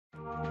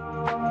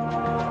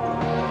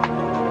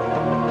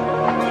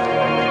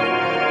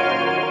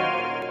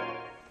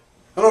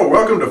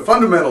welcome to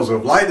Fundamentals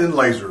of Light and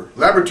Laser,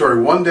 Laboratory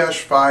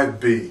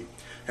 1-5B.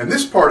 In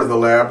this part of the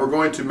lab, we're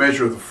going to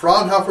measure the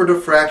Fraunhofer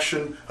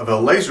diffraction of a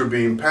laser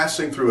beam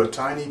passing through a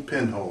tiny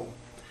pinhole.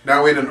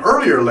 Now, in an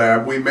earlier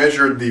lab, we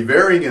measured the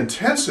varying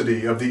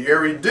intensity of the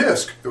airy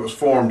disk that was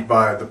formed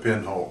by the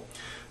pinhole.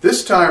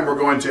 This time, we're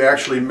going to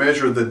actually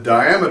measure the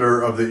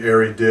diameter of the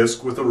airy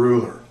disk with a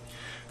ruler.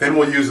 Then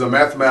we'll use the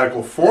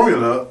mathematical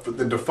formula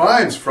that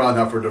defines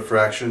Fraunhofer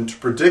diffraction to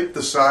predict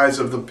the size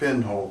of the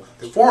pinhole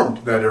that formed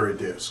that airy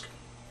disk.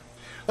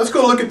 Let's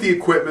go look at the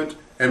equipment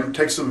and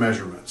take some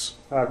measurements.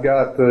 I've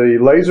got the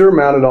laser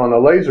mounted on a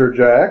laser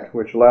jack,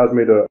 which allows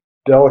me to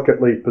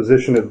delicately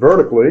position it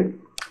vertically.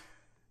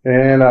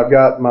 And I've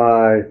got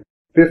my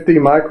 50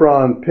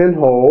 micron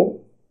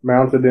pinhole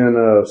mounted in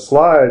a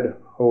slide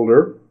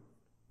holder.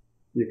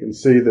 You can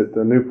see that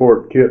the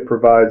Newport kit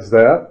provides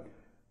that.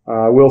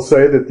 I will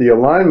say that the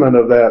alignment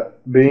of that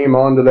beam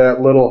onto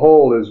that little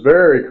hole is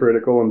very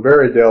critical and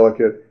very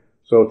delicate.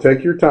 So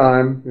take your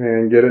time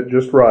and get it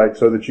just right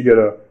so that you get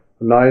a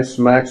nice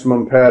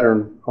maximum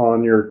pattern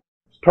on your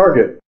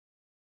target.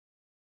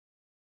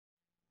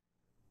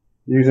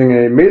 Using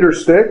a meter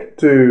stick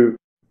to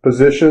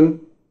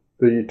position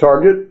the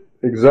target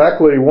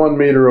exactly 1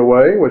 meter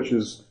away, which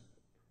is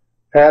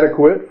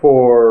adequate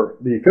for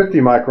the 50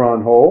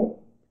 micron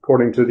hole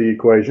according to the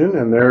equation.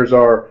 And there's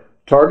our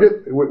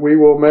target we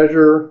will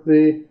measure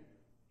the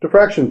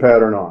diffraction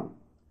pattern on.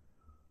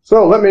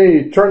 So let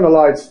me turn the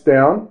lights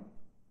down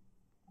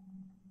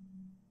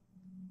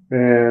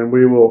and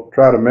we will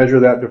try to measure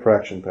that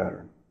diffraction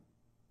pattern.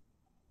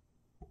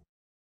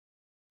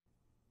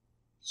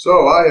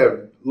 So I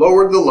have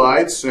lowered the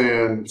lights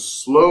and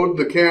slowed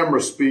the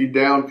camera speed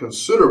down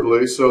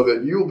considerably so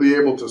that you'll be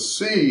able to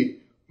see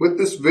with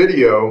this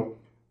video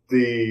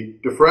the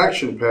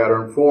diffraction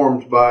pattern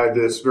formed by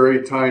this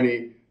very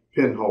tiny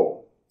pinhole.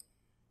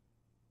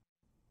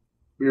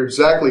 We're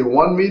exactly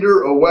 1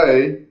 meter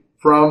away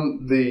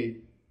from the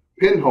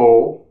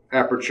pinhole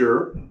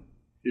aperture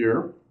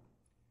here.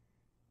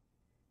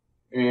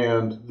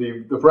 And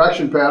the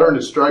diffraction pattern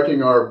is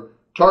striking our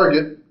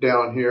target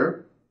down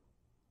here.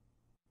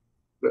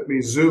 Let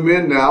me zoom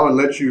in now and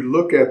let you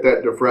look at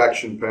that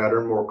diffraction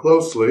pattern more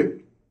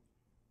closely.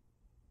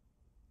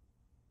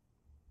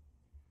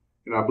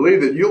 And I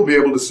believe that you'll be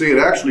able to see it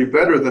actually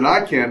better than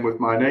I can with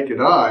my naked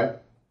eye.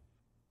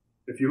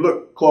 If you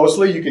look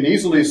closely, you can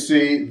easily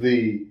see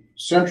the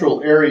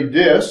central airy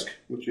disk,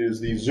 which is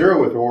the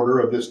 0th order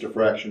of this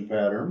diffraction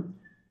pattern.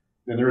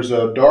 Then there's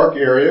a dark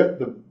area,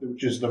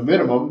 which is the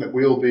minimum that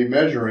we'll be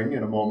measuring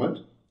in a moment.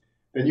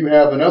 Then you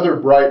have another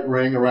bright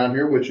ring around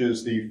here, which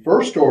is the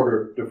 1st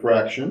order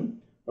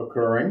diffraction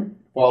occurring,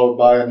 followed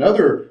by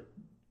another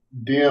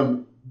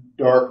dim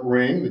dark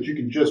ring that you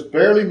can just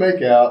barely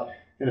make out.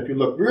 And if you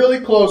look really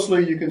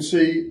closely, you can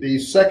see the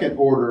 2nd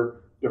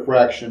order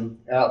diffraction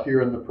out here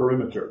in the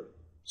perimeter.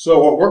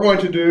 So what we're going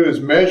to do is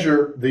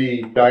measure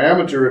the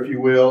diameter, if you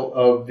will,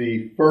 of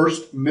the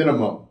first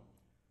minimum.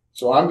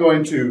 So I'm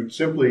going to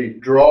simply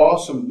draw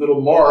some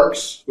little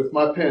marks with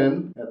my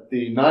pen at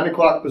the 9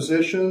 o'clock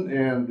position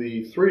and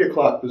the 3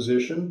 o'clock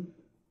position,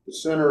 the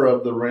center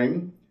of the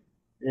ring,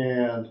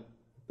 and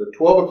the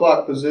 12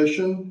 o'clock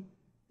position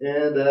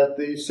and at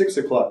the 6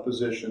 o'clock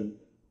position.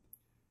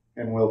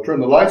 And we'll turn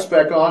the lights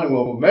back on and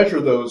we'll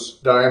measure those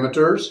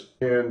diameters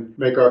and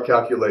make our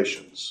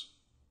calculations.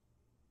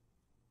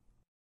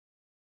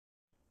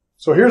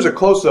 So here's a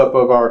close-up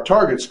of our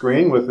target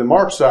screen with the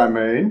marks I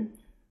made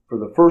for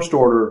the 1st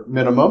order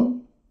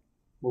minimum.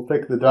 We'll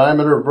take the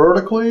diameter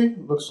vertically.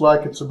 Looks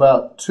like it's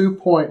about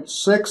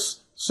 2.6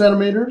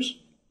 centimeters.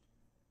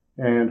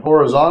 And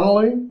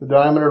horizontally, the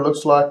diameter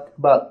looks like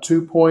about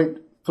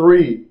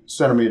 2.3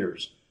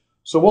 centimeters.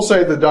 So we'll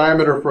say the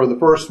diameter for the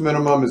first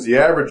minimum is the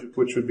average,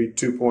 which would be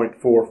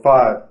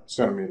 2.45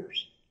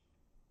 centimeters.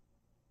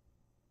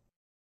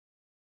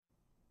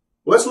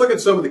 Let's look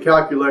at some of the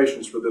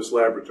calculations for this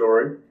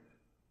laboratory.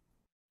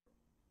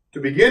 To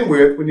begin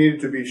with, we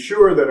needed to be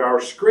sure that our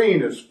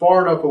screen is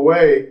far enough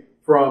away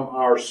from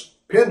our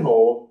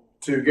pinhole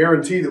to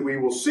guarantee that we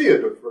will see a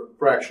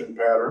diffraction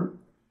pattern.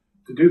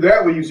 To do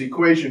that, we use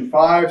equation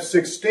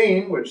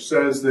 516, which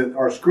says that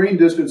our screen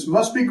distance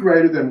must be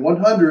greater than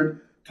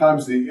 100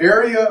 times the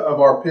area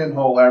of our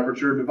pinhole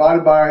aperture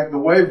divided by the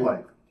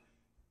wavelength.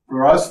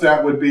 For us,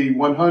 that would be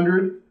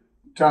 100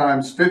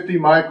 times 50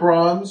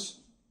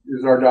 microns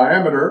is our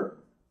diameter.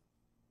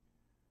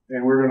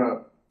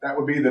 And that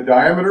would be the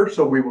diameter,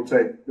 so we will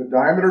take the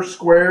diameter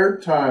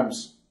squared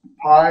times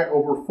pi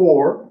over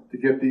 4 to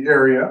get the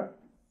area,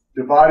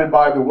 divided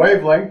by the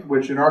wavelength,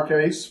 which in our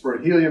case for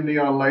a helium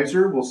neon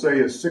laser we'll say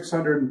is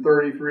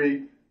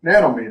 633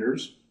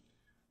 nanometers.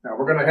 Now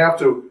we're going to have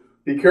to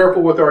be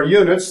careful with our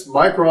units.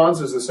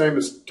 Microns is the same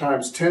as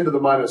times 10 to the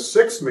minus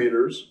 6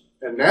 meters,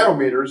 and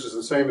nanometers is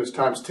the same as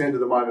times 10 to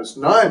the minus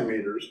 9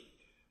 meters.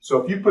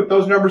 So if you put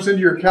those numbers into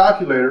your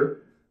calculator,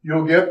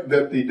 you'll get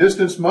that the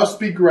distance must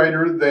be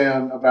greater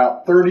than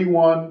about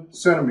 31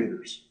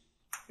 centimeters.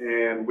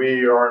 And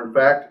we are, in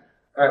fact,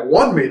 at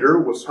 1 meter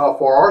was how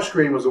far our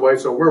screen was away,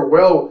 so we're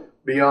well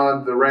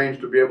beyond the range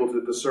to be able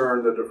to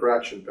discern the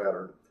diffraction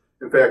pattern.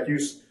 In fact, you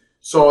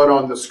saw it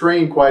on the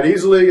screen quite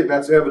easily, and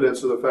that's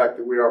evidence of the fact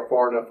that we are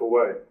far enough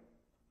away.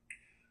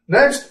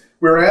 Next,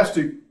 we're asked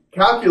to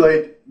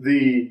calculate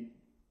the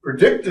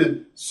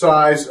predicted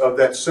size of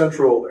that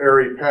central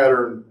airy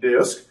pattern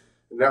disk,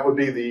 and that would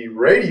be the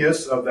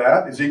radius of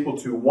that is equal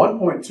to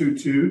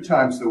 1.22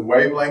 times the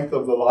wavelength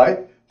of the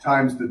light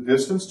times the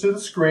distance to the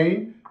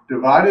screen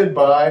divided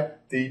by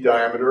the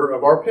diameter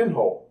of our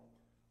pinhole.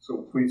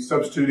 So if we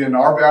substitute in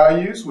our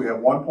values, we have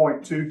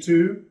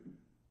 1.22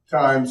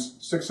 times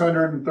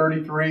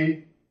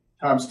 633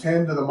 times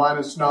 10 to the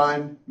minus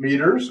 9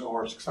 meters,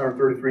 or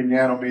 633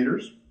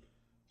 nanometers,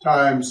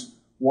 times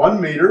 1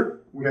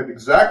 meter. We have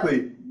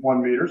exactly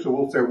 1 meter, so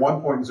we'll say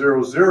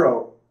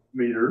 1.00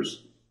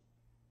 meters,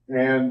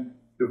 and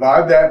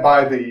divide that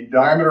by the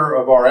diameter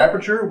of our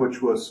aperture,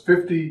 which was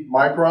 50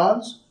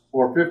 microns,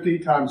 or 50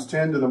 times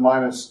 10 to the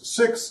minus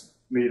 6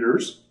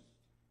 meters.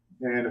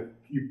 And if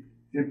you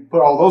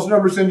put all those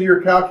numbers into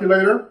your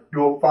calculator,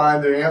 you'll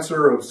find the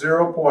answer of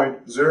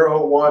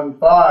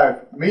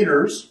 0.015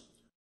 meters,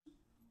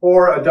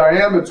 or a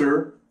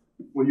diameter,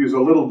 we'll use a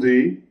little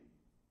d,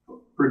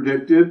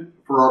 predicted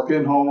for our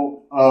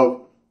pinhole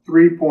of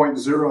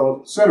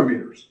 3.0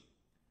 centimeters.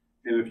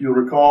 And if you'll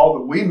recall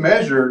that we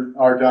measured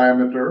our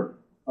diameter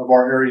of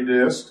our airy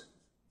disk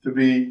to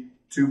be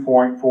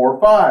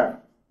 2.45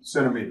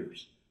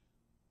 centimeters.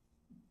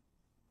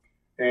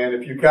 And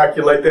if you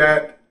calculate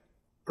that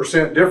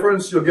percent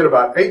difference, you'll get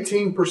about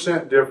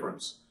 18%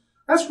 difference.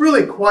 That's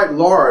really quite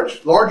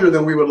large, larger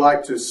than we would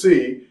like to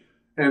see.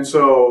 And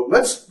so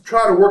let's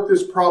try to work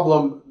this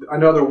problem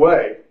another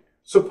way.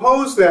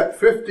 Suppose that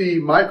 50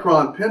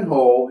 micron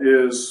pinhole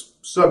is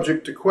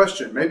subject to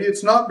question. Maybe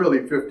it's not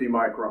really 50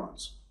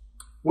 microns.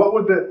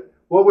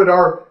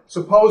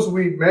 Suppose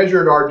we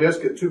measured our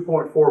disk at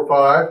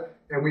 2.45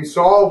 and we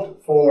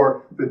solved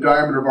for the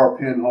diameter of our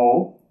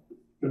pinhole.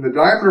 Then the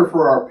diameter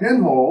for our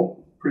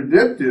pinhole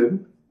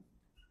predicted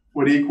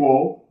would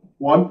equal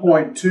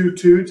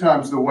 1.22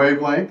 times the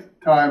wavelength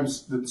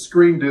times the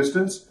screen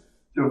distance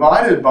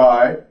divided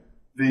by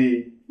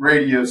the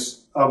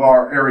radius of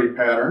our airy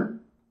pattern.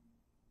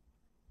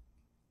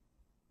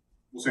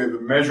 We'll say the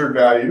measured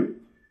value.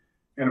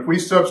 And if we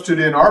substitute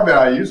in our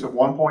values of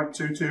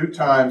 1.22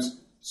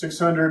 times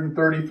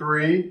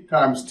 633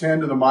 times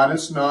 10 to the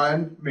minus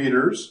 9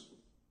 meters,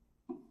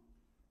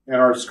 and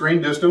our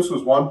screen distance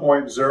was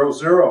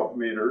 1.00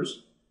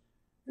 meters,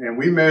 and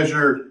we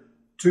measured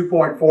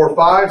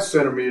 2.45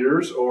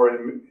 centimeters, or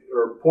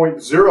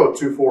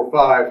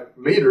 0.0245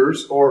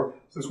 meters, or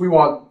since we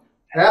want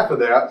half of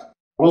that,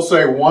 we'll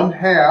say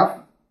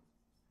 1/2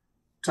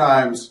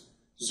 times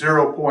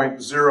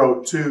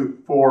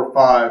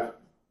 0.0245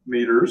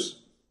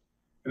 meters.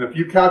 And if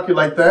you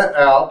calculate that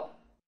out,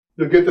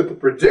 you'll get that the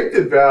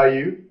predicted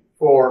value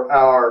for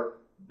our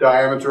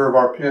diameter of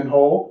our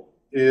pinhole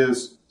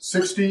is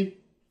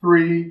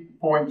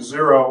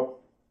 63.0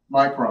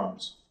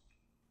 microns.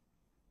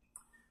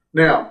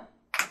 Now,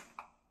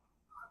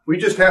 we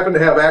just happen to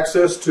have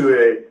access to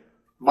a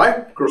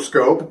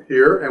microscope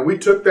here, and we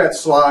took that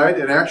slide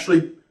and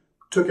actually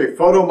took a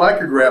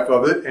photomicrograph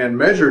of it and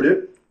measured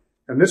it,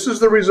 and this is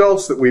the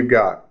results that we've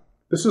got.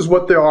 This is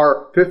what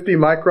our 50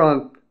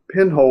 micron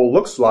pinhole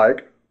looks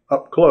like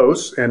up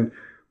close, and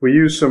we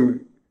use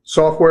some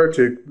software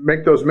to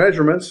make those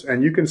measurements,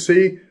 and you can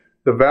see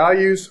the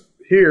values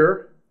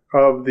here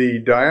of the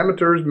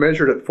diameters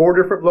measured at 4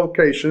 different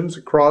locations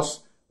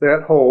across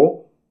that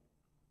hole.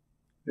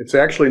 It's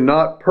actually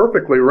not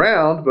perfectly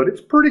round, but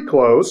it's pretty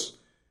close.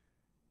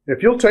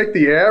 If you'll take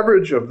the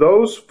average of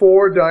those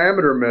 4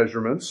 diameter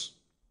measurements,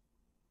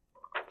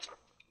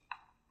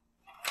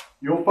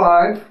 you'll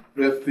find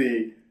that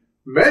the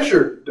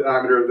measured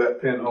diameter of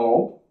that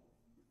pinhole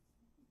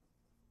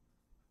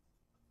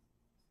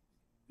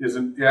is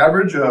an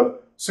average of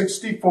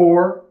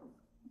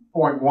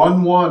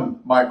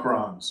 64.11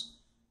 microns.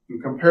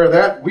 And compare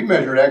that, we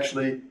measured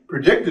actually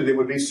predicted it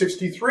would be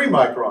 63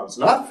 microns,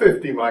 not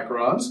 50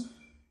 microns.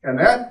 And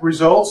that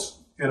results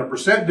in a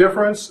percent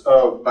difference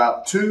of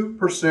about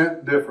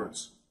 2%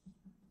 difference.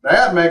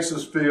 That makes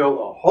us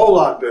feel a whole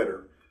lot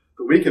better.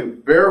 But we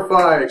can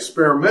verify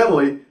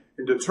experimentally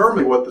and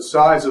determine what the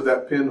size of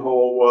that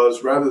pinhole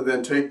was rather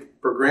than take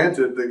for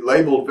granted the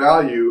labeled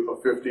value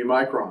of 50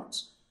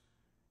 microns.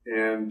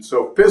 And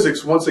so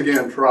physics once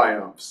again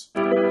triumphs.